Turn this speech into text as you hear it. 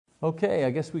Okay, I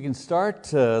guess we can start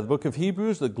the book of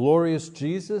Hebrews, the glorious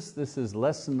Jesus. This is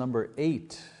lesson number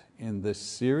 8 in this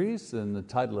series, and the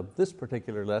title of this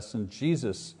particular lesson,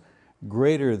 Jesus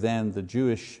Greater Than the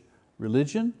Jewish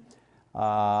Religion,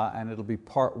 and it'll be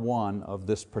part 1 of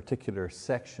this particular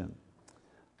section.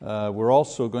 We're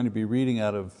also going to be reading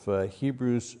out of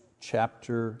Hebrews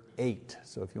chapter 8.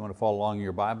 So if you want to follow along in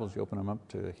your Bibles, you open them up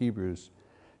to Hebrews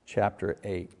chapter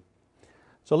 8.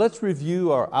 So let's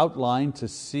review our outline to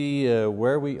see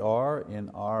where we are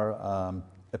in our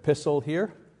epistle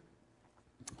here.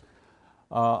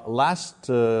 Last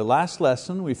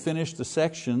lesson we finished the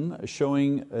section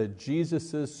showing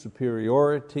Jesus'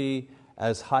 superiority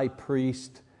as high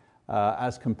priest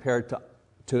as compared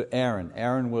to Aaron.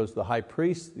 Aaron was the high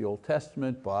priest, the Old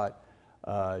Testament, but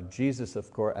Jesus,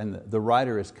 of course, and the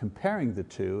writer is comparing the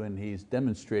two, and he's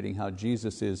demonstrating how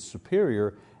Jesus is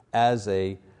superior as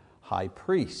a high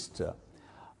priest.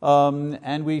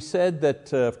 And we said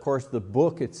that, of course, the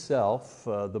book itself,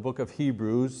 the book of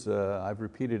Hebrews, I've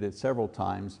repeated it several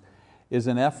times, is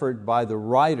an effort by the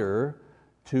writer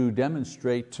to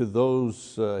demonstrate to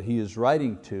those he is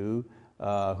writing to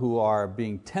who are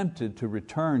being tempted to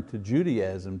return to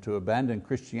Judaism, to abandon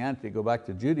Christianity, go back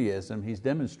to Judaism. He's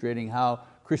demonstrating how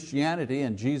Christianity,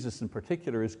 and Jesus in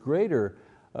particular, is greater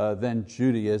than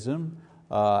Judaism,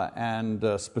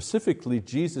 and specifically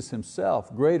Jesus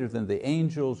himself, greater than the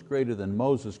angels, greater than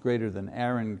Moses, greater than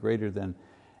Aaron, greater than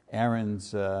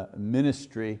Aaron's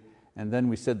ministry. And then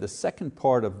we said the second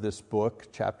part of this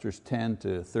book, chapters 10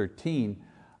 to 13,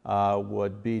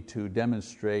 would be to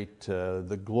demonstrate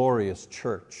the glorious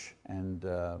church, and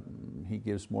he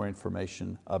gives more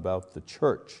information about the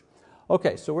church.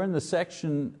 Okay, so we're in the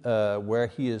section where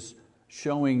he is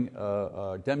showing,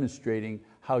 demonstrating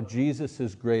how Jesus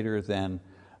is greater than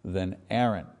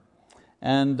Aaron.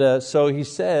 And so he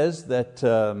says that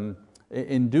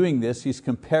in doing this, he's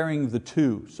comparing the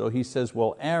two. So he says,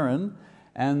 well, Aaron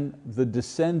and the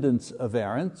descendants of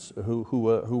Aaron, who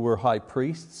were high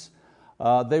priests,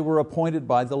 they were appointed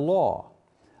by the law.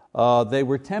 They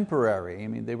were temporary. I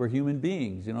mean, they were human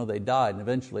beings. They died and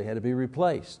eventually had to be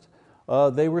replaced.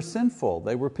 They were sinful.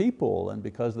 They were people, and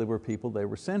because they were people, they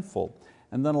were sinful.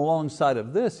 And then alongside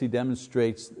of this, he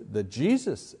demonstrates that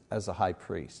Jesus, as a high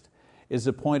priest, is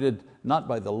appointed not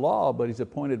by the law, but he's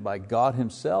appointed by God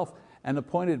himself, and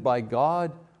appointed by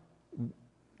God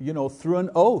through an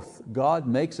oath. God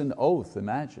makes an oath,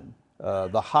 imagine,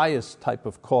 the highest type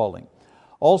of calling.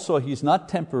 Also, he's not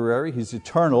temporary, he's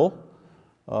eternal,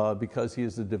 because he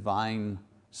is the divine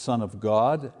Son of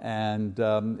God. And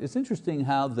it's interesting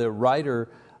how the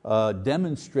writer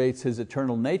demonstrates his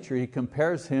eternal nature. He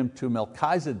compares him to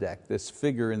Melchizedek, this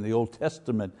figure in the Old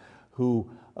Testament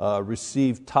who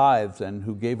received tithes and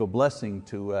who gave a blessing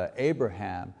to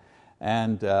Abraham.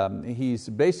 And he's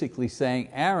basically saying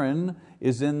Aaron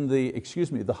is in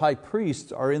the high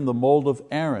priests are in the mold of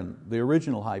Aaron, the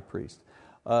original high priest.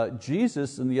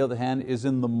 Jesus, on the other hand, is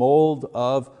in the mold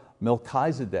of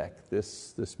Melchizedek,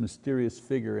 this mysterious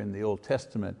figure in the Old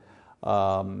Testament,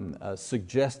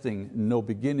 suggesting no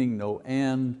beginning, no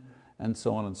end, and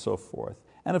so on and so forth.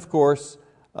 And of course,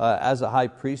 as a high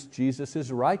priest, Jesus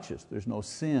is righteous. There's no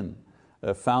sin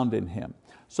found in him.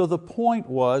 So the point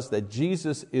was that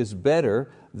Jesus is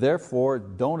better, therefore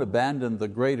don't abandon the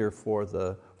greater for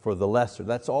the lesser.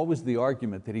 That's always the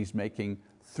argument that he's making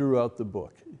throughout the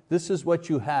book. This is what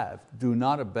you have. Do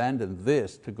not abandon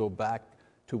this to go back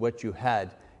to what you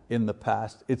had in the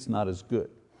past. It's not as good.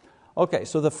 Okay,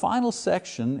 so the final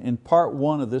section in part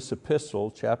 1 of this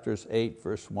epistle, chapters 8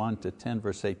 verse 1 to 10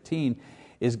 verse 18,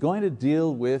 is going to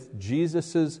deal with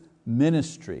Jesus'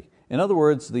 ministry. In other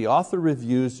words, the author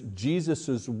reviews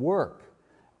Jesus' work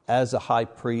as a high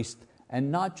priest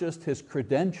and not just his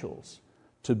credentials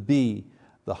to be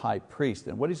the high priest.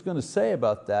 And what he's going to say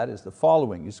about that is the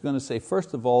following. He's going to say,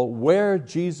 first of all, where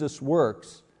Jesus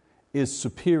works is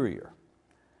superior.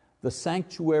 The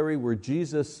sanctuary where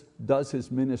Jesus does his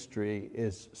ministry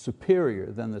is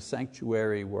superior than the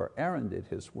sanctuary where Aaron did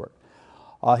his work.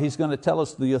 He's going to tell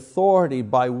us the authority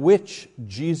by which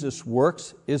Jesus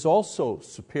works is also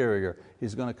superior.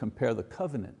 He's going to compare the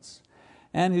covenants.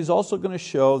 And he's also going to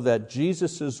show that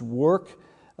Jesus' work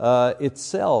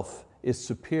itself is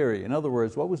superior. In other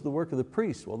words, what was the work of the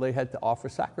priests? Well, they had to offer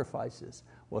sacrifices.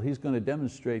 Well, he's going to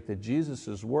demonstrate that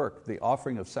Jesus' work, the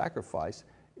offering of sacrifice,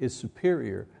 is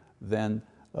superior than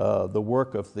the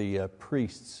work of the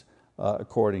priests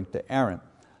according to Aaron.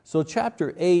 So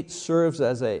chapter 8 serves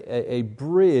as a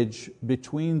bridge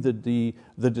between the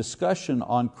discussion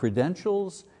on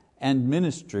credentials and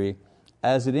ministry,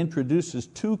 as it introduces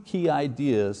two key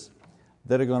ideas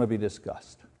that are going to be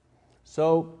discussed.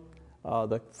 So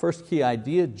The first key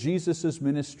idea, Jesus'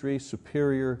 ministry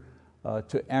superior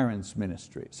to Aaron's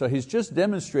ministry. So he's just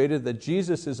demonstrated that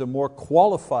Jesus is a more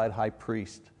qualified high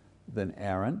priest than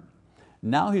Aaron.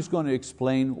 Now he's going to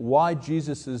explain why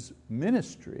Jesus'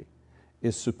 ministry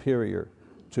is superior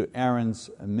to Aaron's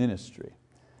ministry.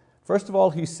 First of all,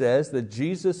 he says that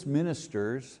Jesus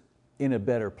ministers in a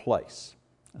better place.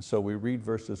 And so we read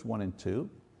verses 1 and 2.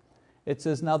 It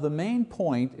says, now the main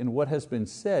point in what has been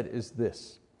said is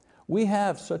this: we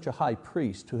have such a high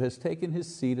priest who has taken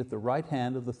his seat at the right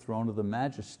hand of the throne of the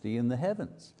majesty in the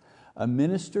heavens, a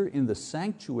minister in the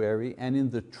sanctuary and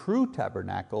in the true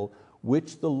tabernacle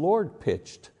which the Lord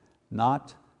pitched,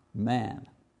 not man.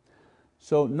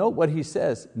 So note what he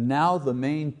says, now the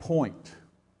main point.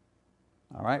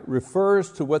 All right,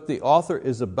 refers to what the author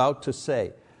is about to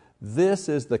say. This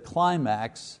is the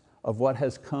climax of what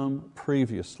has come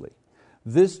previously.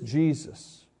 This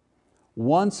Jesus,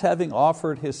 once having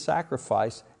offered His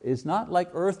sacrifice, is not like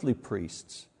earthly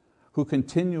priests who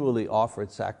continually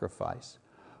offered sacrifice,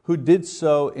 who did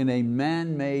so in a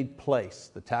man-made place,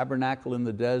 the tabernacle in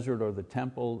the desert or the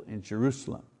temple in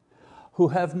Jerusalem, who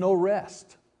have no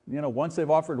rest. Once they've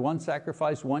offered one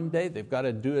sacrifice one day, they've got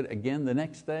to do it again the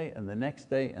next day, and the next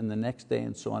day, and the next day,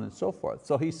 and so on and so forth.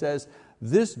 So he says,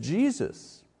 this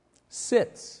Jesus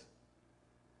sits.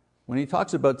 When he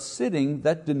talks about sitting,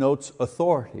 that denotes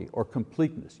authority or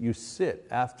completeness. You sit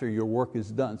after your work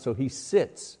is done. So he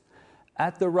sits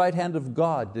at the right hand of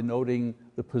God, denoting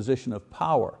the position of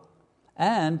power.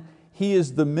 And he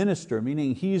is the minister,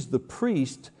 meaning he's the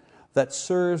priest that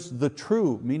serves the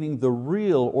true, meaning the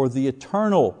real or the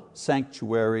eternal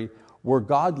sanctuary where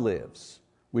God lives,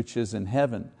 which is in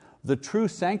heaven. The true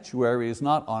sanctuary is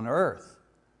not on earth.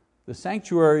 The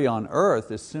sanctuary on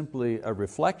earth is simply a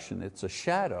reflection, it's a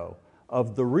shadow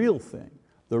of the real thing.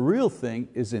 The real thing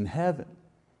is in heaven.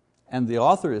 And the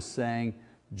author is saying,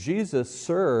 Jesus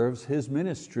serves His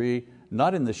ministry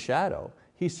not in the shadow,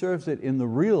 He serves it in the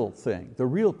real thing, the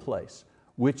real place,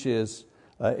 which is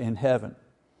in heaven.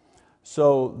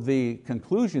 So the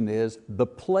conclusion is the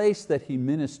place that He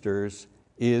ministers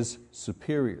is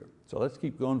superior. So let's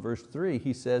keep going, verse 3.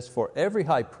 He says, for every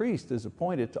high priest is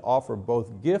appointed to offer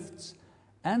both gifts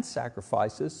and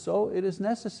sacrifices, so it is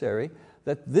necessary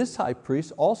that this high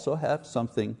priest also have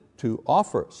something to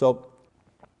offer. So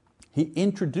he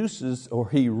introduces, or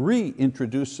he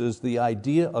reintroduces the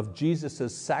idea of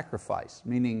Jesus' sacrifice,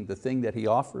 meaning the thing that He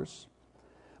offers,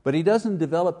 but he doesn't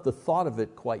develop the thought of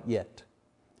it quite yet.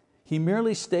 He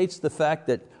merely states the fact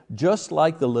that just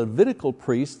like the Levitical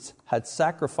priests had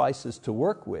sacrifices to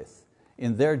work with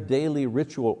in their daily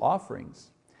ritual offerings,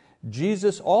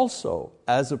 Jesus also,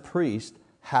 as a priest,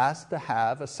 has to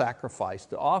have a sacrifice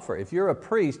to offer. If you're a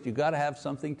priest, you've got to have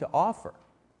something to offer.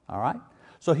 All right?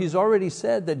 So he's already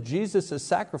said that Jesus'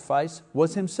 sacrifice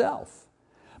was Himself,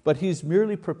 but he's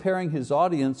merely preparing his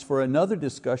audience for another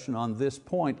discussion on this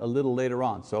point a little later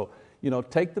on. So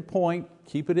take the point,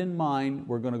 keep it in mind.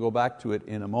 We're going to go back to it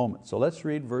in a moment. So let's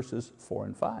read verses 4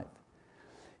 and 5.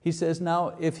 He says,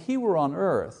 now if He were on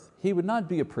earth, He would not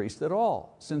be a priest at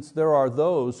all, since there are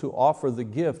those who offer the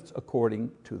gifts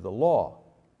according to the law,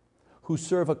 who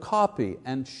serve a copy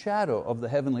and shadow of the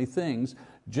heavenly things,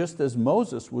 just as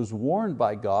Moses was warned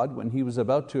by God when he was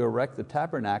about to erect the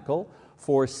tabernacle.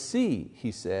 For see,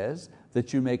 he says,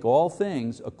 that you make all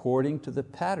things according to the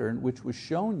pattern which was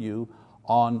shown you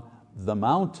on the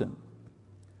mountain.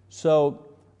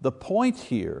 So the point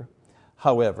here,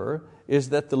 however, is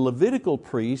that the Levitical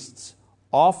priests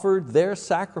offered their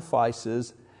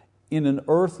sacrifices in an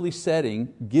earthly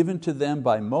setting given to them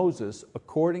by Moses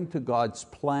according to God's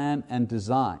plan and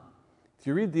design. If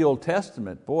you read the Old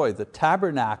Testament, boy, the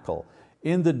tabernacle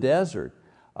in the desert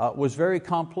was very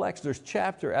complex. There's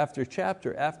chapter after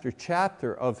chapter after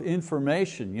chapter of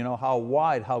information, how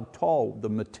wide, how tall, the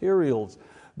materials,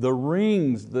 the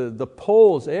rings, the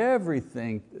poles,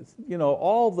 everything,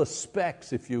 all the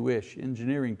specs, if you wish,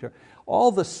 engineering term,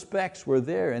 all the specs were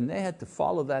there, and they had to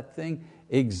follow that thing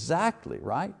exactly,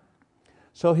 right?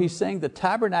 So he's saying the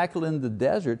tabernacle in the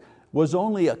desert was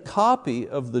only a copy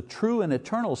of the true and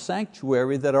eternal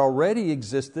sanctuary that already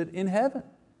existed in heaven.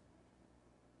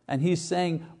 And he's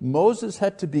saying Moses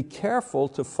had to be careful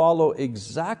to follow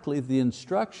exactly the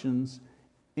instructions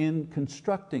in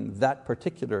constructing that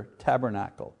particular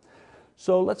tabernacle.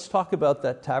 So let's talk about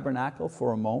that tabernacle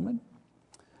for a moment.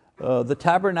 The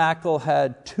tabernacle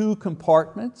had 2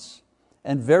 compartments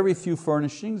and very few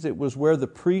furnishings. It was where the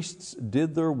priests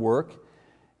did their work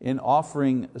in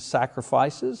offering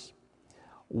sacrifices.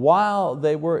 While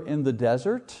they were in the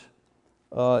desert,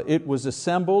 it was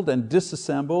assembled and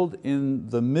disassembled in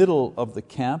the middle of the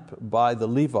camp by the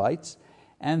Levites,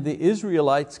 and the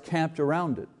Israelites camped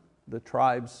around it. The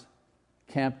tribes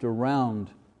camped around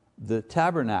the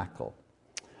tabernacle.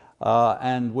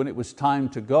 And when it was time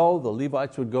to go, the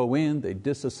Levites would go in, they'd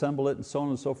disassemble it and so on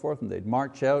and so forth, and they'd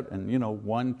march out, and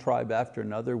one tribe after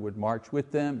another would march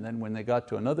with them. And then when they got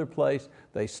to another place,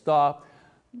 they stopped.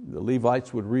 The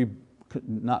Levites would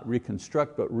not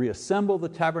reconstruct, but reassemble the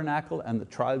tabernacle, and the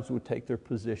tribes would take their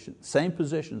position. Same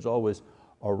positions always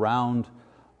around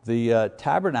the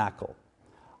tabernacle.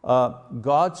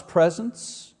 God's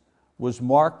presence was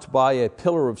marked by a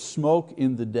pillar of smoke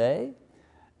in the day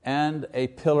and a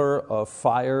pillar of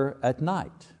fire at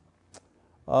night.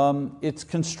 Its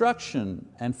construction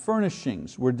and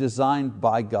furnishings were designed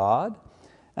by God,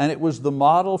 and it was the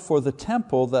model for the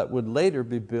temple that would later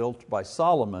be built by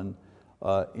Solomon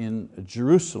in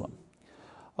Jerusalem.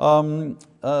 The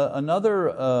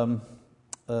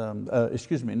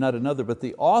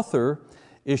author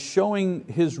is showing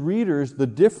his readers the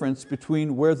difference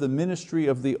between where the ministry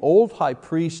of the old high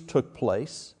priest took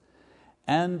place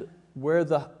and where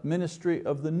the ministry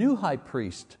of the new high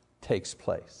priest takes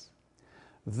place.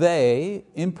 They,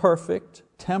 imperfect,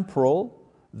 temporal,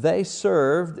 they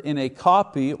served in a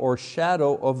copy or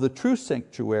shadow of the true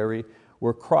sanctuary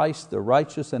where Christ, the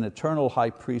righteous and eternal high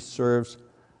priest, serves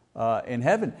in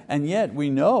heaven. And yet we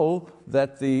know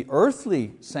that the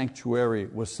earthly sanctuary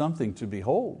was something to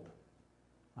behold.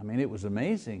 I mean, it was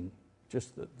amazing,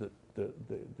 just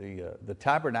the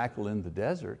tabernacle in the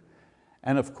desert.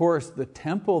 And of course, the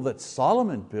temple that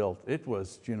Solomon built, it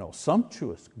was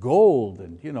sumptuous, gold,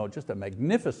 and just a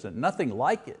magnificent, nothing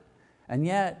like it. And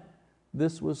yet,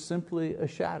 this was simply a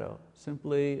shadow,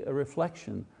 simply a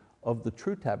reflection of the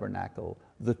true tabernacle,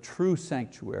 the true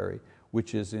sanctuary,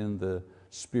 which is in the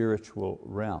spiritual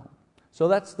realm. So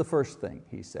that's the first thing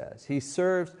he says. He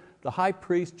serves, the high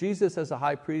priest, Jesus as a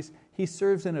high priest, he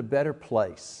serves in a better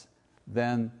place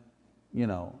than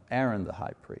Aaron the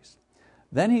high priest.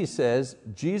 Then he says,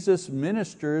 Jesus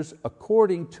ministers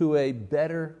according to a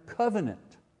better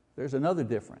covenant. There's another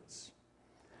difference.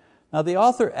 Now the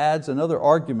author adds another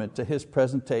argument to his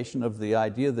presentation of the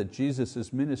idea that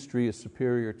Jesus' ministry is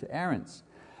superior to Aaron's.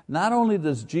 Not only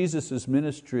does Jesus'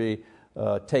 ministry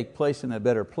take place in a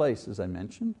better place, as I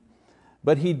mentioned,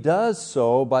 but he does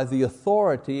so by the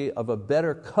authority of a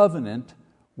better covenant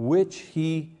which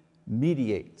he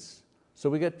mediates. So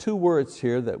we got two words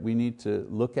here that we need to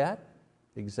look at,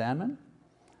 examine.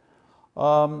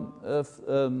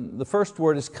 The first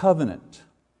word is covenant.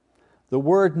 The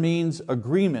word means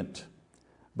agreement,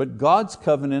 but God's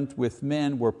covenant with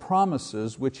men were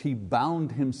promises which He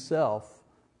bound Himself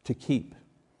to keep.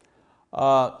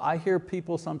 I hear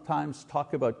people sometimes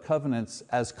talk about covenants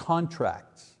as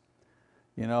contracts,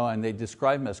 and they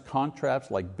describe them as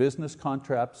contracts, like business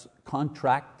contracts,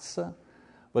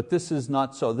 but this is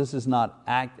not so. This is not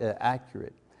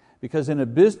accurate, because in a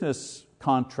business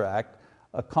contract,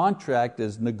 a contract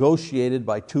is negotiated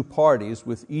by two parties,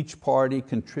 with each party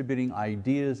contributing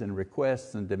ideas and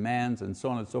requests and demands and so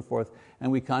on and so forth,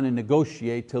 and we kind of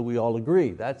negotiate till we all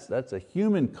agree. That's a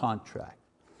human contract.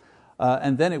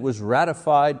 And then it was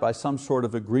ratified by some sort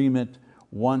of agreement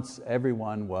once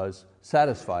everyone was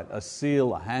satisfied, a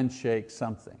seal, a handshake,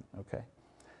 something. Okay.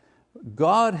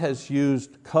 God has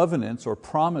used covenants or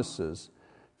promises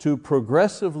to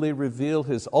progressively reveal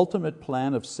His ultimate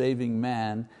plan of saving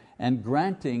man and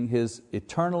granting His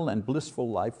eternal and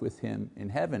blissful life with Him in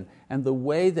heaven. And the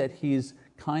way that He's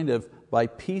kind of by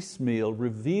piecemeal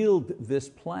revealed this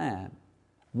plan,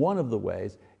 one of the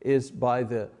ways, is by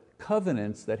the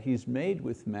covenants that He's made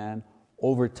with man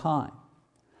over time.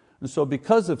 And so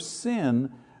because of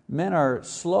sin, men are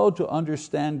slow to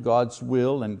understand God's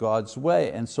will and God's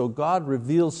way, and so God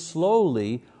reveals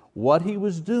slowly what He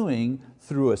was doing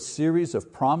through a series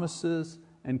of promises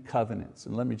and covenants.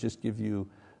 And let me just give you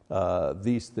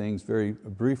these things very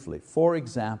briefly. For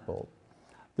example,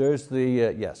 there's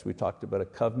we talked about a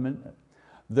covenant.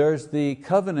 There's the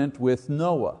covenant with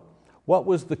Noah. What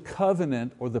was the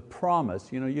covenant or the promise?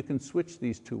 You can switch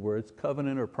these two words,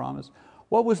 covenant or promise.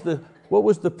 What was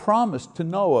the promise to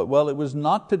Noah? Well, it was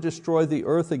not to destroy the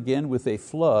earth again with a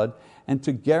flood and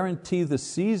to guarantee the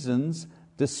seasons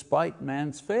despite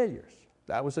man's failures.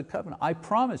 That was a covenant. I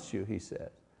promise you, he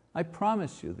said, I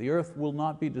promise you, the earth will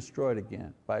not be destroyed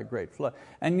again by a great flood.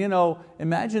 And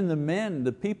imagine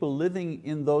the people living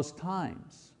in those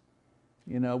times,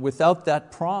 without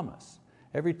that promise.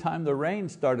 Every time the rain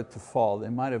started to fall, they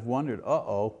might have wondered,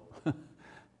 are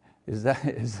we going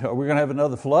to have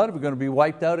another flood? Are we going to be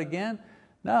wiped out again?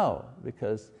 No,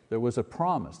 because there was a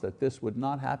promise that this would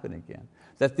not happen again,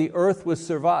 that the earth would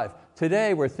survive.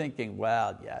 Today we're thinking,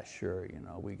 well, yeah, sure,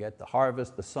 we get the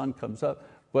harvest, the sun comes up,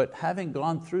 but having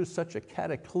gone through such a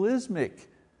cataclysmic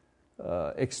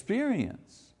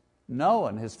experience, Noah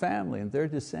and his family and their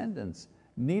descendants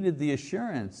needed the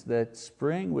assurance that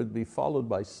spring would be followed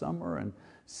by summer and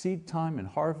seed time and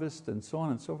harvest and so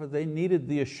on and so forth. They needed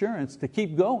the assurance to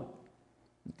keep going.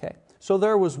 Okay? So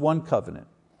there was one covenant.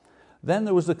 Then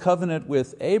there was the covenant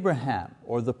with Abraham,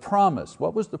 or the promise.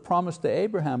 What was the promise to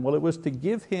Abraham? Well, it was to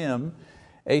give him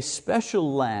a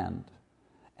special land,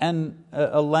 and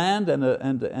a land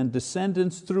and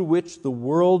descendants through which the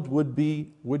world would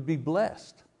be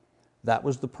blessed. That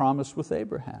was the promise with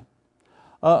Abraham.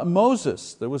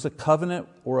 Moses, there was a covenant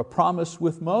or a promise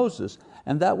with Moses,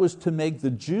 and that was to make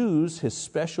the Jews His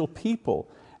special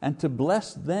people and to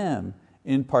bless them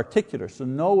in particular. So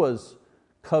Noah's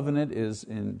covenant is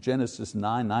in Genesis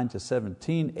 9 to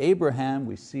 17. Abraham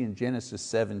we see in Genesis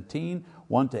 17,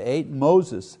 1 to 8.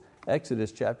 Moses,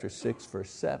 Exodus chapter 6, verse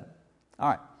 7. All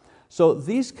right, so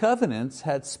these covenants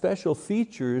had special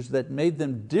features that made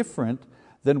them different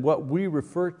than what we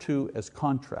refer to as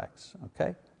contracts.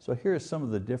 Okay? So here are some of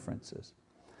the differences.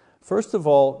 First of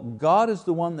all, God is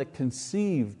the one that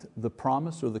conceived the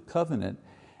promise or the covenant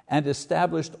and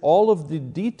established all of the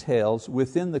details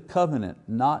within the covenant,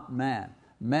 not man.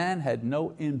 Man had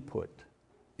no input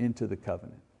into the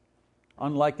covenant.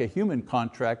 Unlike a human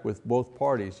contract with both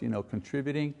parties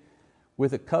contributing,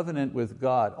 with a covenant with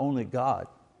God, only God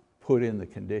put in the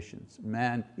conditions.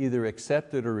 Man either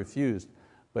accepted or refused,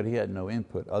 but he had no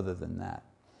input other than that.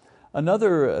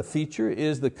 Another feature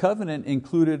is the covenant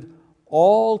included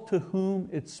all to whom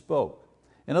it spoke.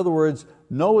 In other words,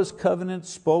 Noah's covenant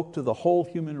spoke to the whole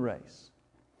human race.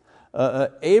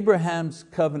 Abraham's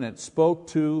covenant spoke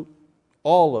to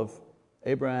all of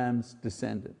Abraham's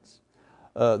descendants.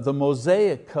 The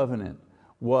Mosaic covenant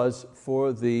was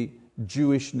for the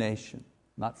Jewish nation,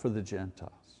 not for the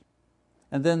Gentiles.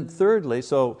 And then thirdly,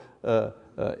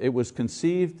 it was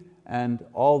conceived and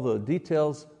all the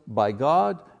details by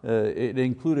God. It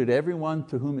included everyone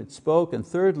to whom it spoke. And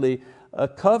thirdly, a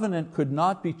covenant could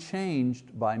not be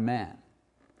changed by man.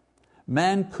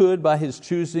 Man could, by his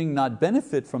choosing, not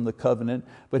benefit from the covenant,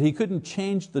 but he couldn't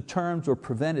change the terms or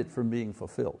prevent it from being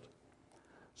fulfilled.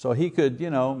 So he could,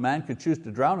 man could choose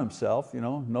to drown himself,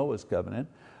 Noah's covenant,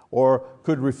 or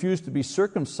could refuse to be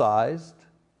circumcised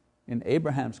in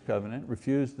Abraham's covenant,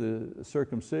 refuse the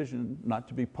circumcision, not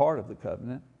to be part of the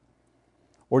covenant,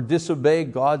 or disobey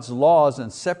God's laws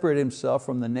and separate himself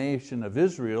from the nation of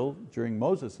Israel during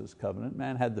Moses' covenant.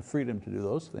 Man had the freedom to do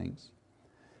those things.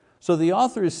 So the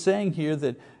author is saying here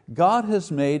that God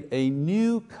has made a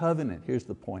new covenant. Here's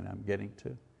the point I'm getting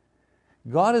to.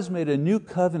 God has made a new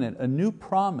covenant, a new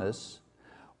promise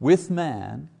with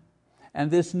man,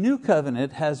 and this new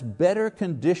covenant has better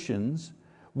conditions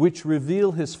which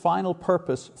reveal His final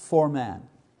purpose for man.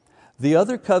 The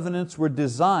other covenants were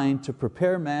designed to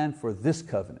prepare man for this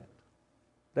covenant.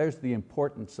 There's the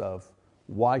importance of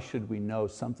why should we know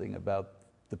something about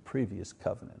the previous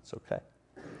covenants, okay?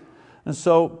 And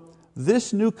so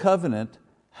this new covenant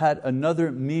had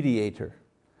another mediator.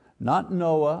 Not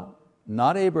Noah,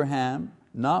 not Abraham,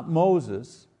 not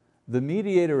Moses. The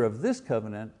mediator of this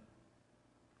covenant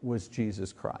was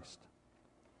Jesus Christ.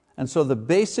 And so the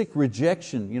basic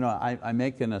rejection, I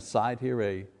make an aside here,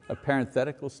 a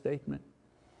parenthetical statement.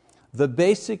 The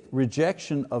basic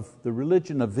rejection of the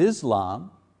religion of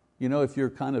Islam, if you're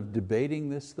kind of debating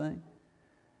this thing,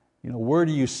 where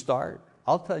do you start?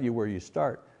 I'll tell you where you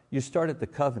start. You start at the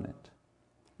covenant.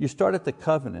 You start at the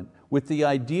covenant with the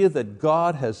idea that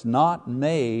God has not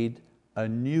made a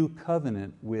new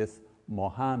covenant with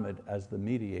Muhammad as the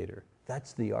mediator.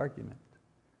 That's the argument.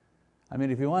 I mean,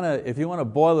 if you want to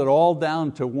boil it all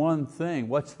down to one thing,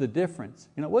 what's the difference?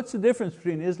 What's the difference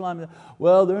between Islam and,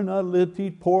 well, they're not allowed to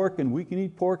eat pork and we can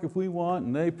eat pork if we want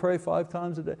and they pray 5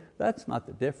 times a day. That's not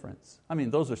the difference. I mean,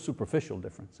 those are superficial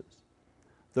differences.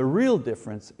 The real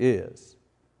difference is,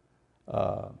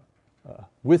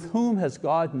 with whom has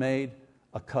God made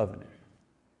a covenant?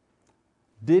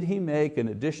 Did He make an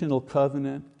additional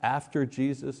covenant after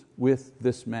Jesus with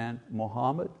this man,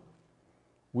 Muhammad?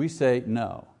 We say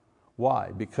no.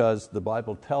 Why? Because the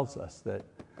Bible tells us that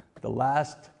the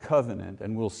last covenant,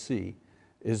 and we'll see,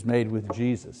 is made with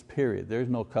Jesus, period. There's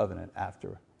no covenant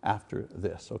after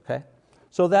this, okay?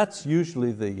 So that's usually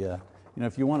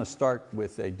if you want to start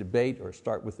with a debate or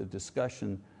start with a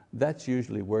discussion, that's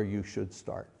usually where you should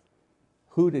start.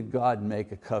 Who did God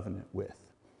make a covenant with?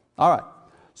 All right,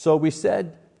 so we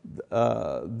said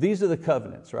these are the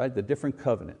covenants, right? The different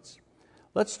covenants.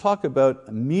 Let's talk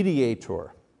about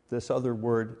mediator. This other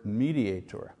word,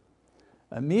 mediator.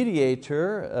 A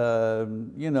mediator,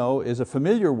 is a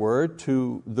familiar word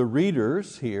to the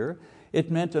readers here. It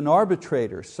meant an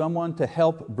arbitrator, someone to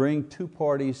help bring two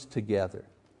parties together,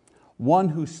 one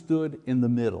who stood in the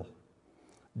middle.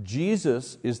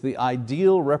 Jesus is the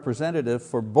ideal representative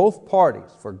for both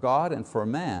parties, for God and for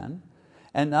man,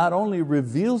 and not only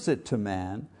reveals it to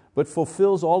man, but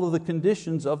fulfills all of the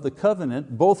conditions of the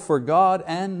covenant, both for God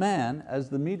and man as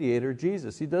the mediator,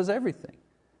 Jesus. He does everything.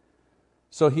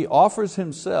 So He offers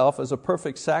Himself as a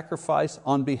perfect sacrifice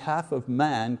on behalf of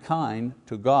mankind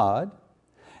to God,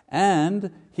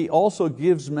 and He also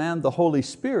gives man the Holy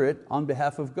Spirit on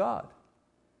behalf of God.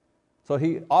 So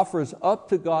He offers up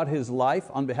to God His life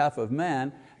on behalf of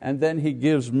man, and then He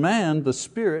gives man the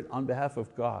Spirit on behalf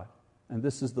of God. And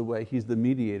this is the way He's the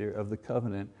mediator of the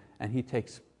covenant, and He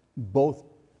takes both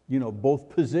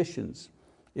positions,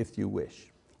 if you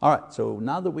wish. All right, so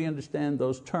now that we understand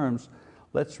those terms,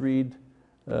 let's read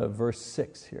verse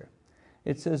 6 here.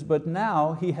 It says, "But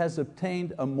now He has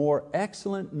obtained a more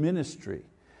excellent ministry,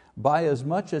 by as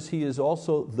much as He is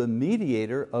also the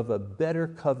mediator of a better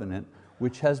covenant,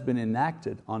 which has been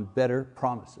enacted on better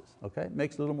promises." Okay,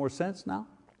 makes a little more sense now?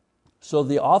 So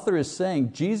the author is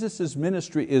saying Jesus'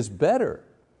 ministry is better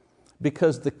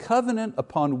because the covenant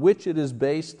upon which it is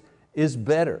based is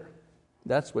better.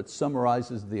 That's what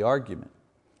summarizes the argument.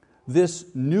 This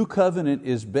new covenant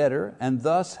is better and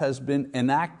thus has been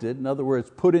enacted, in other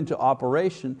words, put into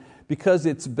operation, because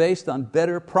it's based on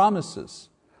better promises,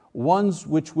 ones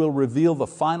which will reveal the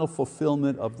final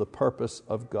fulfillment of the purpose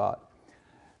of God.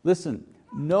 Listen,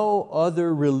 no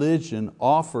other religion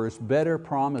offers better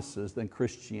promises than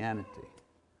Christianity.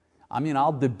 I mean,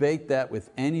 I'll debate that with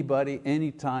anybody,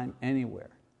 anytime,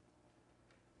 anywhere.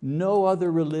 No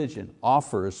other religion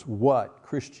offers what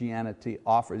Christianity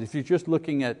offers. If you're just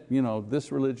looking at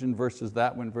this religion versus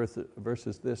that one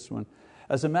versus this one.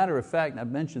 As a matter of fact,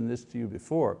 I've mentioned this to you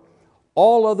before,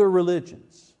 all other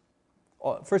religions,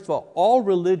 first of all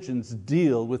religions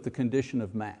deal with the condition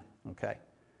of man. Okay?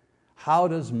 How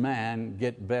does man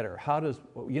get better? How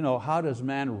does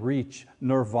man reach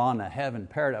nirvana, heaven,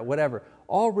 paradise, whatever?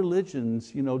 All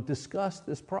religions discuss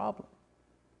this problem.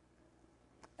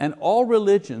 And all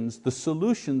religions, the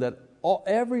solution that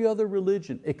every other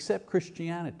religion except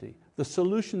Christianity, the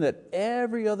solution that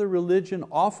every other religion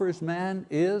offers man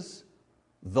is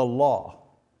the law.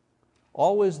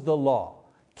 Always the law.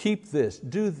 Keep this,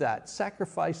 do that,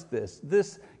 sacrifice this,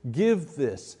 give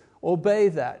this, obey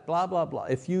that, blah, blah, blah.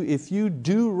 If you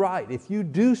do right, if you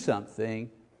do something,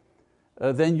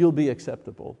 then you'll be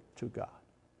acceptable to God.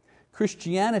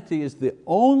 Christianity is the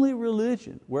only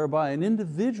religion whereby an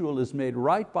individual is made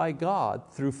right by God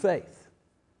through faith.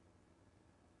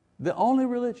 The only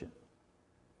religion.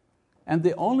 And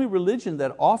the only religion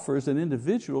that offers an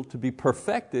individual to be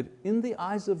perfected in the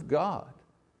eyes of God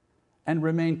and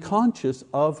remain conscious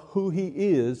of who he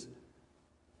is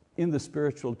in the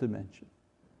spiritual dimension.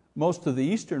 Most of the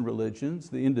Eastern religions,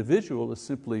 the individual is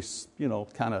simply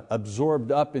kind of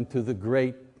absorbed up into the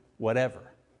great whatever.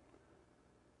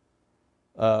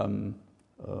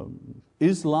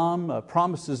 Islam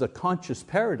promises a conscious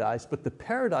paradise, but the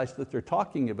paradise that they're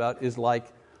talking about is like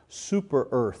super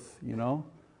earth,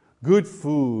 good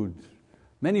food,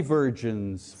 many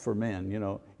virgins for men.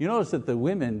 You notice that the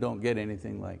women don't get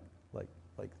anything like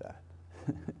that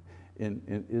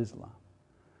in Islam.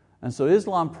 And so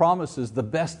Islam promises the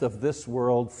best of this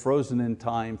world frozen in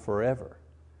time forever.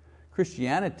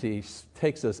 Christianity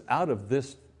takes us out of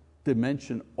this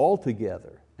dimension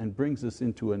altogether and brings us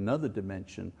into another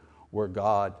dimension where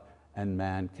God and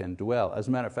man can dwell. As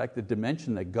a matter of fact, the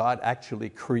dimension that God actually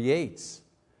creates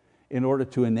in order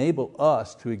to enable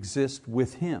us to exist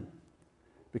with Him.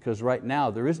 Because right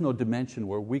now there is no dimension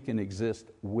where we can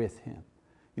exist with Him.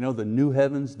 The new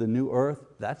heavens, the new earth,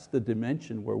 that's the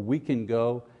dimension where we can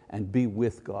go and be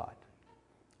with God.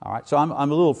 All right, so I'm a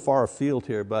little far afield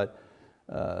here, but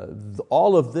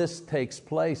all of this takes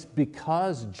place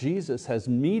because Jesus has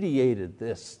mediated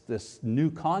this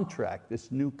new contract,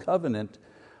 this new covenant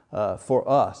for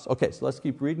us. Okay, so let's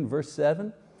keep reading verse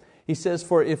 7. He says,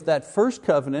 "For if that first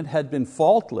covenant had been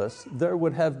faultless, there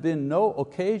would have been no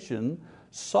occasion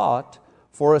sought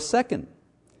for a second."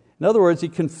 In other words, he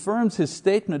confirms his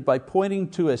statement by pointing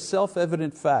to a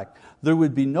self-evident fact. There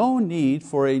would be no need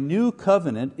for a new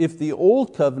covenant if the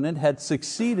old covenant had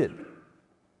succeeded.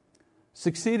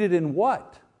 Succeeded in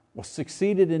what? Well,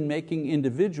 succeeded in making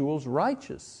individuals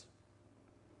righteous.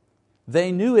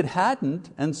 They knew it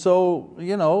hadn't, and so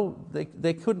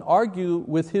they couldn't argue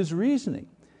with his reasoning.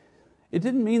 It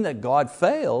didn't mean that God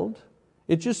failed.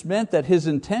 It just meant that His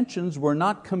intentions were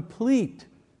not complete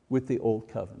with the old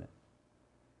covenant.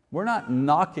 We're not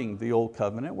knocking the old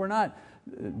covenant. We're not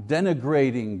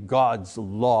denigrating God's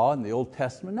law in the Old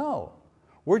Testament. No.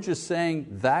 We're just saying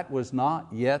that was not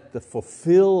yet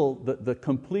the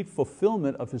complete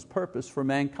fulfillment of His purpose for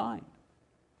mankind.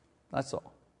 That's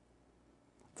all.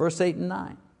 Verse 8 and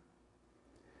 9.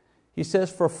 He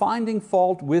says, for finding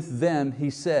fault with them, He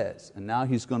says, and now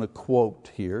He's going to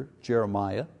quote here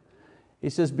Jeremiah. He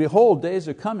says, behold, days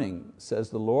are coming, says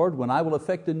the Lord, when I will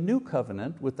effect a new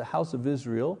covenant with the house of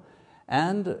Israel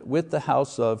and with the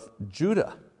house of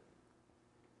Judah.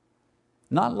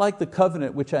 Not like the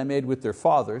covenant which I made with their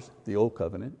fathers, the old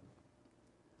covenant,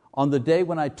 on the day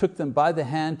when I took them by the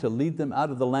hand to lead them out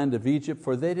of the land of Egypt,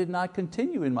 for they did not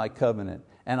continue in my covenant,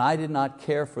 and I did not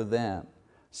care for them,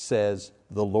 says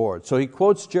the Lord. So he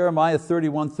quotes Jeremiah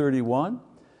 31:31,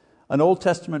 an Old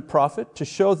Testament prophet, to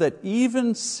show that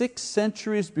even 6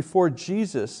 centuries before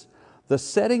Jesus, the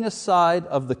setting aside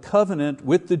of the covenant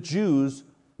with the Jews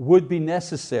would be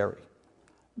necessary.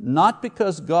 Not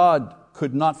because God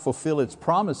could not fulfill its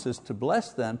promises to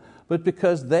bless them, but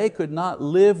because they could not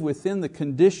live within the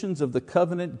conditions of the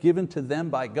covenant given to them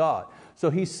by God. So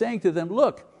he's saying to them,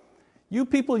 look, you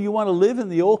people, you want to live in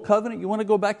the old covenant, you want to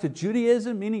go back to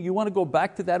Judaism, meaning you want to go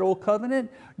back to that old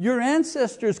covenant? Your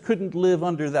ancestors couldn't live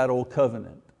under that old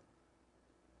covenant.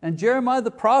 And Jeremiah the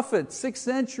prophet 6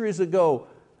 centuries ago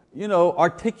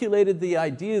articulated the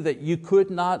idea that you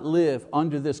could not live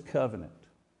under this covenant.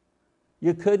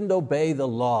 You couldn't obey the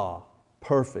law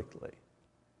perfectly.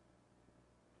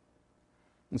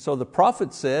 And so the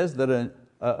prophet says that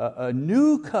a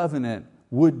new covenant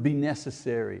would be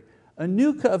necessary. A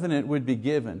new covenant would be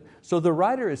given. So the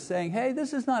writer is saying, hey,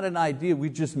 this is not an idea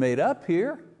we just made up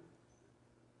here.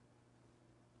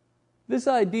 This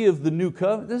idea of the new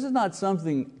covenant, this is not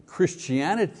something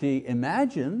Christianity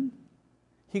imagined.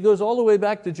 He goes all the way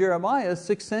back to Jeremiah,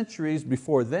 6 centuries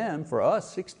before them, for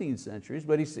us 16 centuries,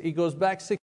 but he goes back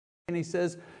 6 and he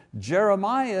says,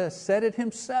 Jeremiah said it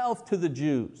himself to the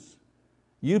Jews.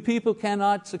 You people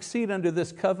cannot succeed under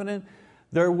this covenant.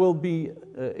 It'll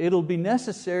be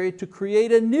necessary to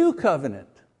create a new covenant.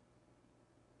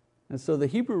 And so the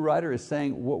Hebrew writer is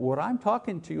saying, what I'm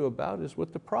talking to you about is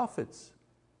what the prophets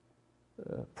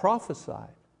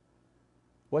prophesied.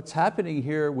 What's happening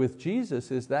here with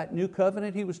Jesus is that new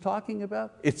covenant he was talking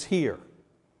about, it's here.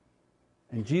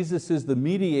 And Jesus is the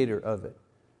mediator of it.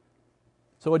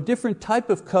 So a different type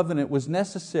of covenant was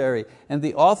necessary, and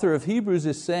the author of Hebrews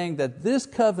is saying that this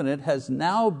covenant has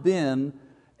now been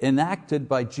enacted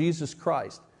by Jesus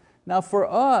Christ. Now for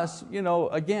us,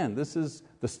 again, this is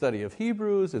the study of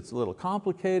Hebrews, it's a little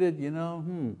complicated,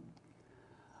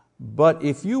 But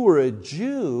if you were a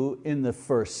Jew in the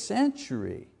first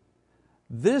century,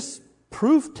 this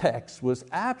proof text was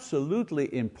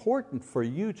absolutely important for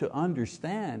you to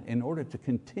understand in order to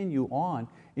continue on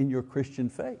in your Christian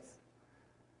faith.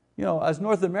 As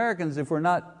North Americans, if we're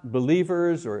not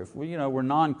believers or if we're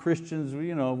non-Christians,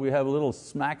 we have a little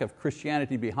smack of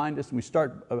Christianity behind us and we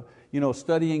start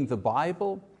studying the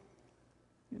Bible,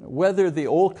 whether the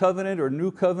old covenant or new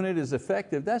covenant is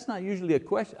effective, that's not usually a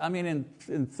question. I mean,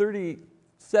 in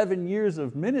 37 years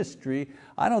of ministry,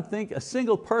 I don't think a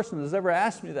single person has ever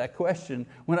asked me that question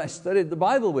when I studied the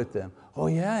Bible with them. Oh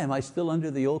yeah, am I still under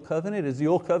the old covenant? Is the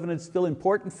old covenant still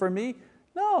important for me?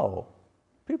 No.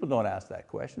 People don't ask that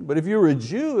question, but if you were a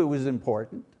Jew, it was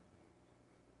important.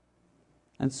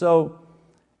 And so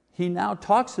he now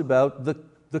talks about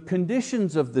the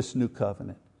conditions of this new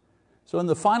covenant. So in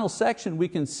the final section, we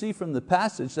can see from the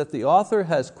passage that the author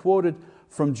has quoted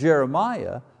from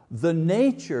Jeremiah the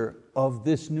nature of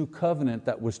this new covenant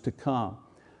that was to come.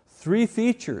 3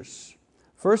 features.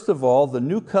 First of all, the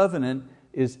new covenant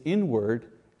is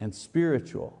inward and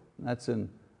spiritual. That's in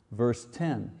verse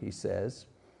 10, he says.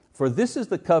 For this is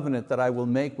the covenant that I will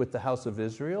make with the house of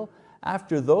Israel.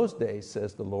 After those days,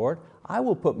 says the Lord, I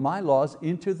will put my laws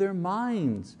into their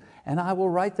minds, and I will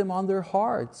write them on their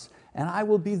hearts, and I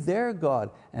will be their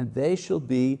God, and they shall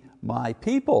be my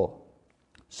people.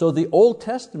 So the Old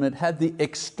Testament had the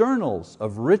externals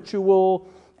of ritual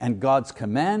and God's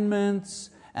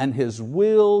commandments and His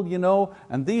will,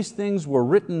 and these things were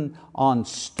written on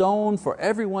stone for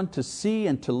everyone to see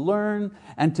and to learn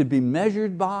and to be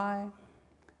measured by.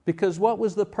 Because what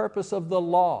was the purpose of the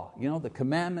law? The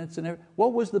commandments and everything.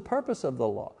 What was the purpose of the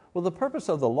law? Well, the purpose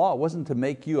of the law wasn't to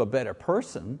make you a better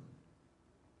person.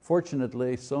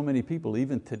 Fortunately, so many people,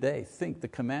 even today, think the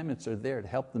commandments are there to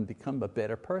help them become a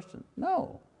better person.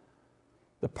 No.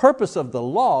 The purpose of the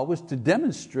law was to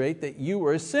demonstrate that you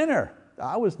were a sinner.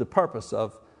 That was the purpose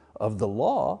of the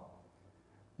law.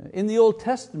 In the Old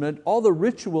Testament, all the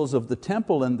rituals of the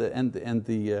temple and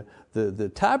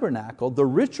the tabernacle, the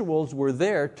rituals were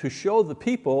there to show the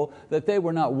people that they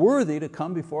were not worthy to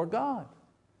come before God.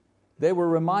 They were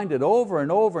reminded over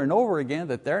and over and over again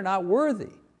that they're not worthy.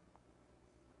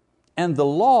 And the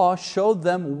law showed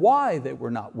them why they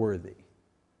were not worthy,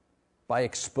 by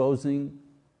exposing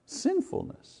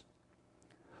sinfulness.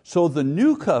 So the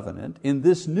new covenant, in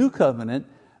this new covenant,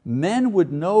 men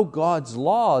would know God's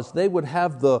laws. They would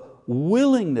have the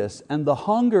willingness and the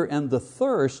hunger and the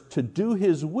thirst to do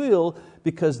His will,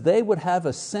 because they would have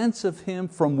a sense of Him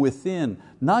from within,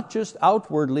 not just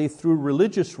outwardly through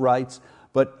religious rites,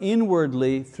 but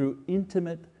inwardly through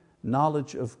intimate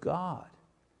knowledge of God.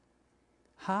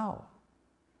 How?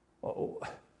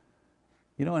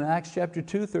 In Acts chapter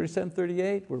 2, 37,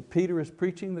 38, where Peter is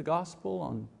preaching the gospel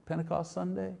on Pentecost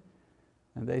Sunday,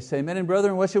 and they say, "Men and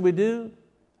brethren, what shall we do?"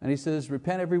 And he says,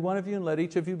 "Repent every one of you, and let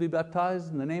each of you be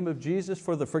baptized in the name of Jesus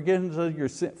for the forgiveness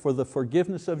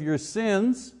of your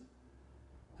sins."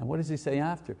 And what does he say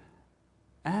after?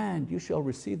 "And you shall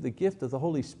receive the gift of the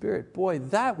Holy Spirit." Boy,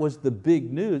 that was the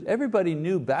big news. Everybody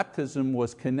knew baptism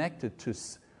was connected to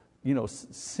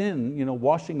sin,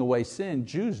 washing away sin.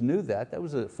 Jews knew that. That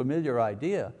was a familiar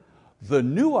idea. The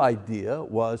new idea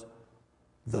was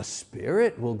the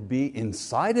Spirit will be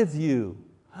inside of you.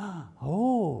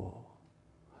 Oh,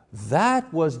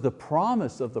 that was the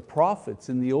promise of the prophets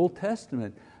in the Old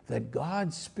Testament, that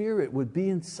God's Spirit would be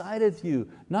inside of you,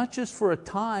 not just for a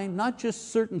time, not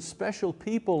just certain special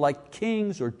people like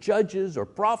kings or judges or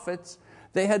prophets.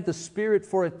 They had the Spirit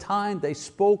for a time. They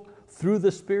spoke through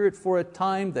the Spirit for a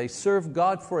time. They served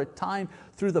God for a time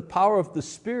through the power of the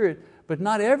Spirit. But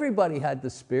not everybody had the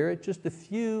Spirit, just a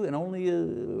few, and only a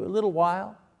little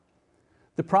while.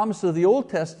 The promise of the Old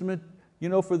Testament,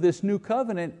 for this new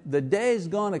covenant, the day is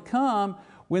going to come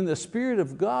when the Spirit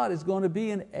of God is going to be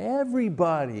in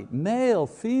everybody, male,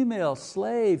 female,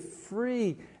 slave,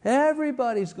 free.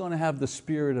 Everybody's going to have the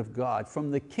Spirit of God.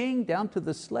 From the king down to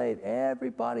the slave,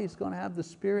 everybody's going to have the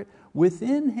Spirit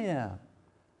within him.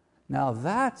 Now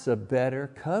that's a better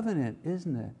covenant,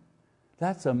 isn't it?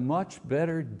 That's a much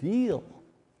better deal.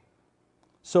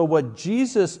 So what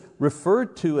Jesus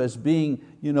referred to as being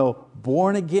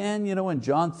born again, in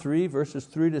John 3 verses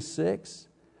 3 to 6,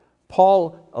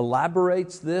 Paul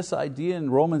elaborates this idea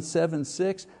in Romans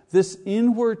 7:6. This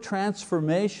inward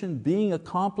transformation being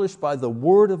accomplished by the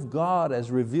Word of God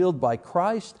as revealed by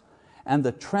Christ, and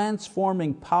the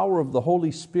transforming power of the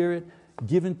Holy Spirit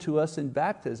given to us in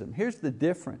baptism. Here's the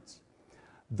difference.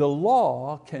 The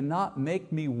law cannot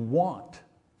make me want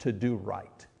to do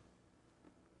right.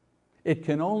 It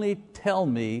can only tell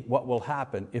me what will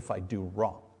happen if I do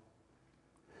wrong.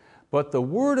 But the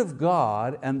Word of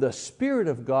God and the Spirit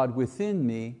of God within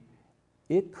me,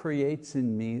 it creates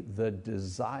in me the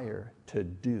desire to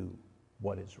do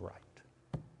what is right.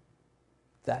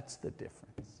 That's the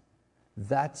difference.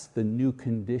 That's the new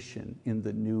condition in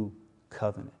the new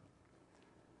covenant.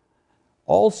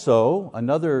 Also,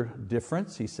 another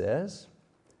difference, he says,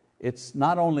 it's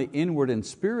not only inward and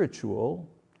spiritual,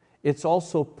 it's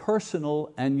also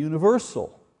personal and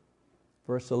universal.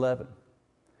 Verse 11.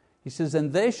 He says,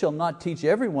 "And they shall not teach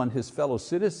everyone his fellow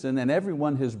citizen and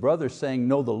everyone his brother, saying,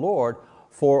 Know the Lord,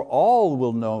 for all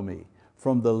will know me,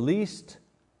 from the least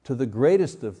to the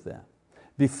greatest of them.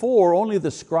 Before, only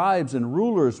the scribes and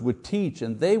rulers would teach,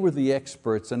 and they were the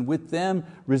experts, and with them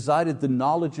resided the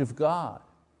knowledge of God.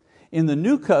 In the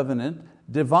new covenant,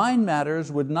 divine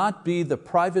matters would not be the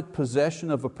private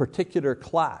possession of a particular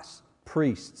class,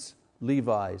 priests,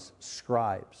 Levites,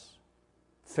 scribes,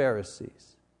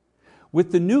 Pharisees.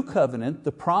 With the new covenant,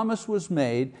 the promise was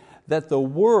made that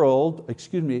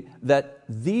that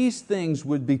these things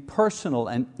would be personal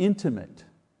and intimate,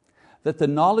 that the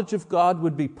knowledge of God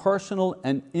would be personal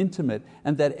and intimate,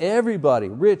 and that everybody,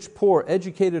 rich, poor,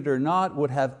 educated or not,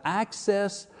 would have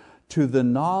access to the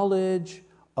knowledge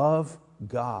of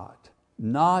God.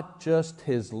 Not just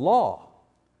His law,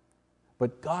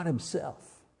 but God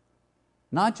Himself.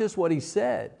 Not just what He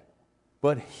said,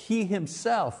 but He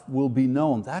Himself will be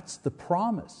known. That's the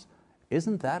promise.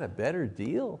 Isn't that a better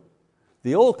deal?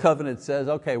 The old covenant says,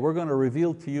 okay, we're going to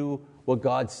reveal to you what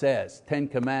God says, 10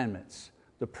 commandments,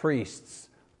 the priests,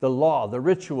 the law, the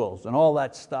rituals, and all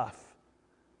that stuff.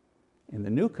 In the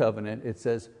new covenant, it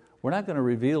says, we're not going to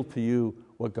reveal to you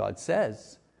what God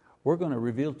says. We're going to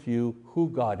reveal to you who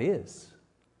God is.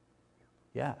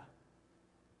 Yeah.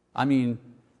 I mean,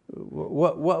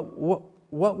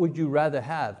 what would you rather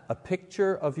have? A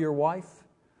picture of your wife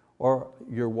or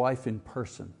your wife in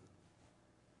person?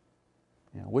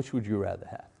 Which would you rather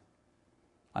have?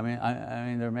 I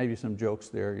mean, there may be some jokes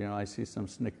there. I see some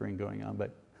snickering going on,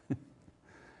 but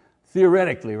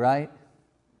theoretically, right?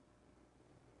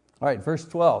 All right, verse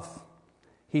 12.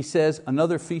 He says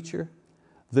another feature,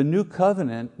 the new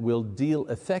covenant will deal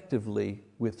effectively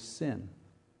with sin.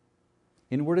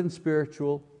 Inward and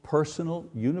spiritual, personal,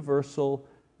 universal,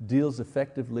 deals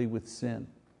effectively with sin.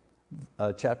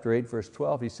 Chapter 8, verse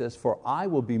 12, he says, "For I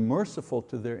will be merciful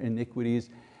to their iniquities,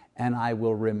 and I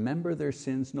will remember their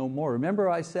sins no more." Remember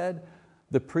I said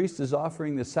the priest is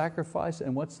offering the sacrifice,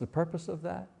 and what's the purpose of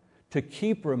that? To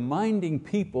keep reminding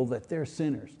people that they're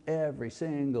sinners every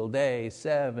single day,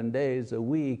 7 days a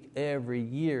week, every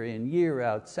year in, year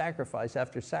out, sacrifice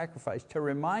after sacrifice, to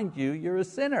remind you you're a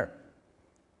sinner.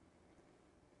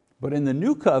 But in the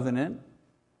new covenant,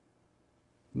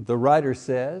 the writer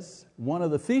says, one of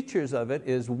the features of it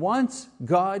is once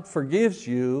God forgives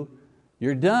you,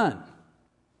 you're done.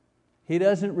 He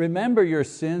doesn't remember your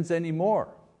sins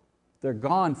anymore. They're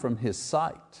gone from His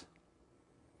sight.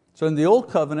 So in the old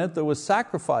covenant, there was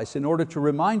sacrifice in order to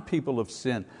remind people of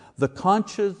sin. The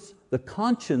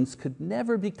conscience could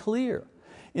never be clear.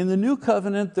 In the new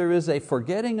covenant, there is a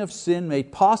forgetting of sin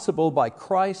made possible by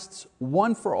Christ's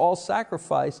one-for-all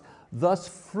sacrifice, thus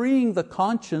freeing the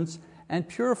conscience and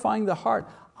purifying the heart.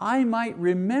 I might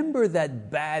remember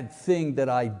that bad thing that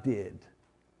I did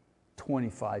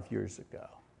 25 years ago.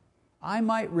 I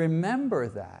might remember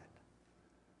that.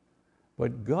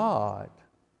 But God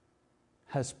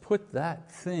has put that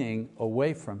thing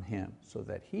away from him so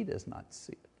that he does not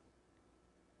see it.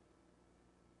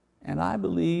 And I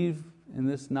believe, in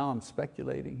this now I'm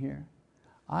speculating here,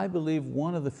 I believe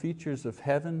one of the features of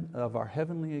heaven, of our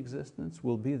heavenly existence,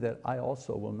 will be that I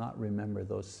also will not remember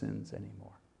those sins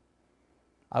anymore.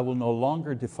 I will no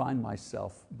longer define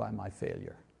myself by my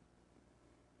failure.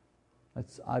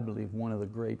 That's, I believe, one of the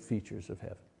great features of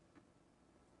heaven.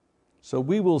 So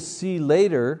we will see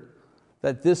later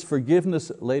that this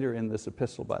forgiveness, later in this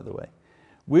epistle by the way,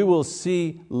 we will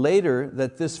see later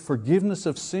that this forgiveness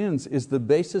of sins is the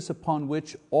basis upon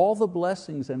which all the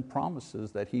blessings and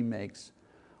promises that He makes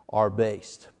are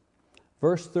based.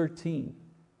 Verse 13,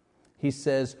 he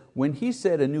says, when He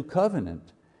said a new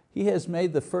covenant, He has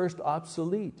made the first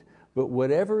obsolete, but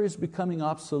whatever is becoming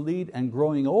obsolete and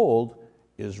growing old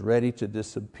is ready to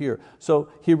disappear. So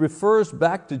he refers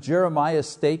back to Jeremiah's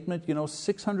statement,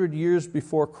 600 years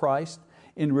before Christ,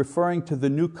 in referring to the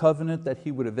new covenant that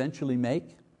He would eventually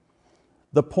make.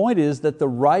 The point is that the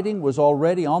writing was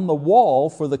already on the wall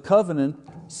for the covenant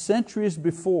centuries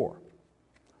before.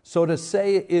 So to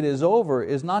say it is over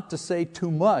is not to say too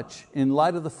much in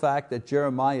light of the fact that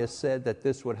Jeremiah said that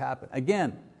this would happen.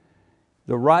 Again,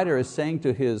 the writer is saying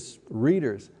to his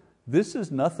readers, this is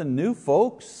nothing new,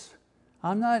 folks.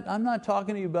 I'm not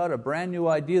talking to you about a brand new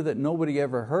idea that nobody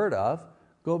ever heard of.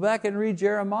 Go back and read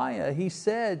Jeremiah. He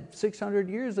said 600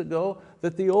 years ago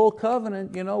that the old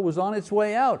covenant was on its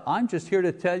way out. I'm just here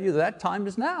to tell you that time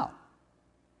is now.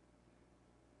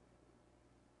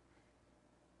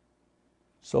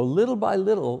 So little by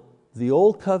little, the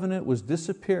old covenant was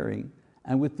disappearing,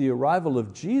 and with the arrival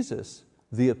of Jesus,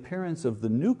 the appearance of the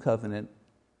new covenant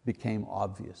became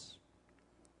obvious.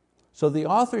 So the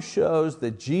author shows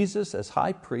that Jesus, as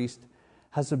high priest,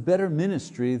 has a better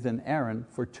ministry than Aaron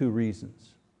for two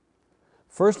reasons.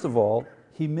 First of all,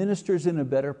 He ministers in a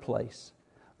better place,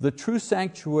 the true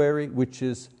sanctuary, which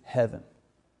is heaven.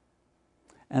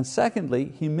 And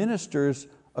secondly, He ministers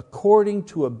according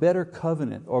to a better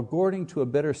covenant, or according to a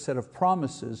better set of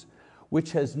promises,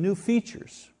 which has new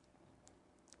features.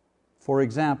 For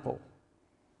example,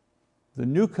 the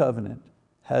new covenant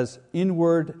has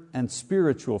inward and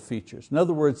spiritual features. In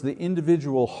other words, the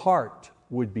individual heart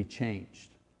would be changed.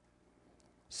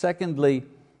 Secondly,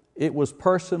 it was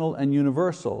personal and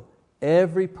universal.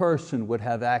 Every person would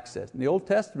have access. In the Old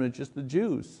Testament, just the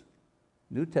Jews.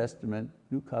 New Testament,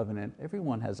 New Covenant,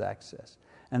 everyone has access.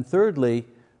 And thirdly,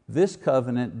 this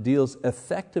covenant deals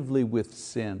effectively with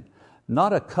sin.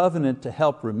 Not a covenant to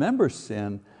help remember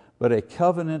sin, but a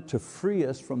covenant to free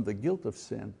us from the guilt of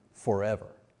sin forever.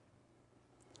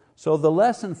 So the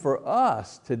lesson for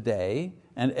us today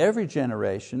and every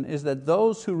generation is that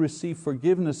those who receive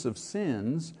forgiveness of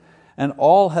sins, and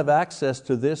all have access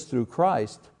to this through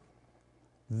Christ,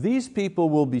 these people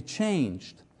will be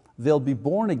changed. They'll be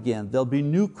born again. They'll be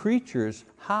new creatures.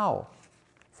 How?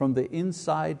 From the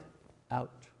inside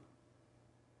out.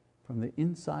 From the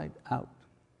inside out.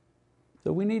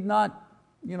 So we need not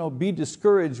be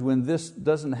discouraged when this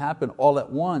doesn't happen all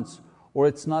at once, or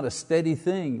it's not a steady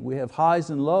thing. We have highs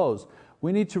and lows.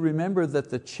 We need to remember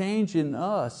that the change in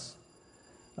us,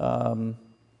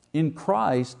 in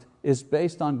Christ, is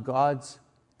based on God's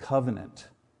covenant,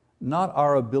 not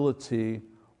our ability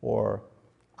or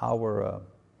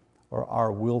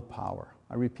our willpower.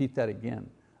 I repeat that again.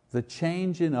 The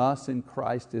change in us in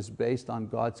Christ is based on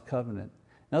God's covenant.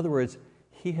 In other words,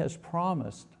 He has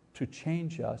promised to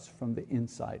change us from the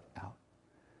inside out.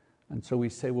 And so we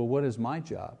say, well, what is my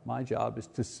job? My job is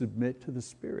to submit to the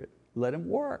Spirit. Let Him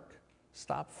work.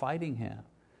 Stop fighting Him.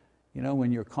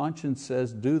 When your conscience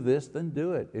says do this, then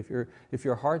do it. If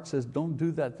your heart says don't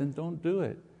do that, then don't do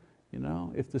it.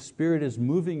 If the Spirit is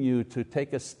moving you to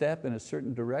take a step in a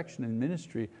certain direction in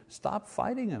ministry, stop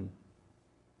fighting Him.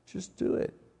 Just do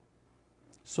it.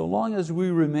 So long as we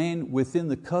remain within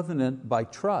the covenant by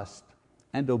trust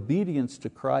and obedience to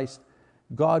Christ,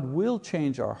 God will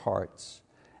change our hearts,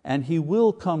 and He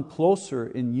will come closer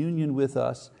in union with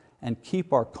us and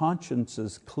keep our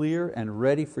consciences clear and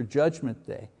ready for Judgment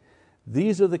Day.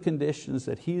 These are the conditions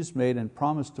that He's made and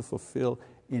promised to fulfill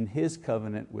in His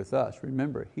covenant with us.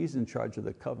 Remember, He's in charge of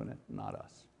the covenant, not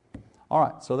us. All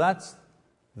right, so that's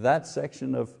that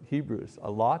section of Hebrews. A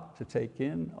lot to take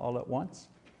in all at once.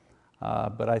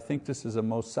 But I think this is a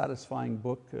most satisfying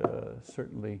book,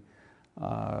 certainly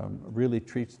really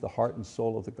treats the heart and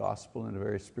soul of the gospel in a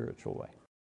very spiritual way.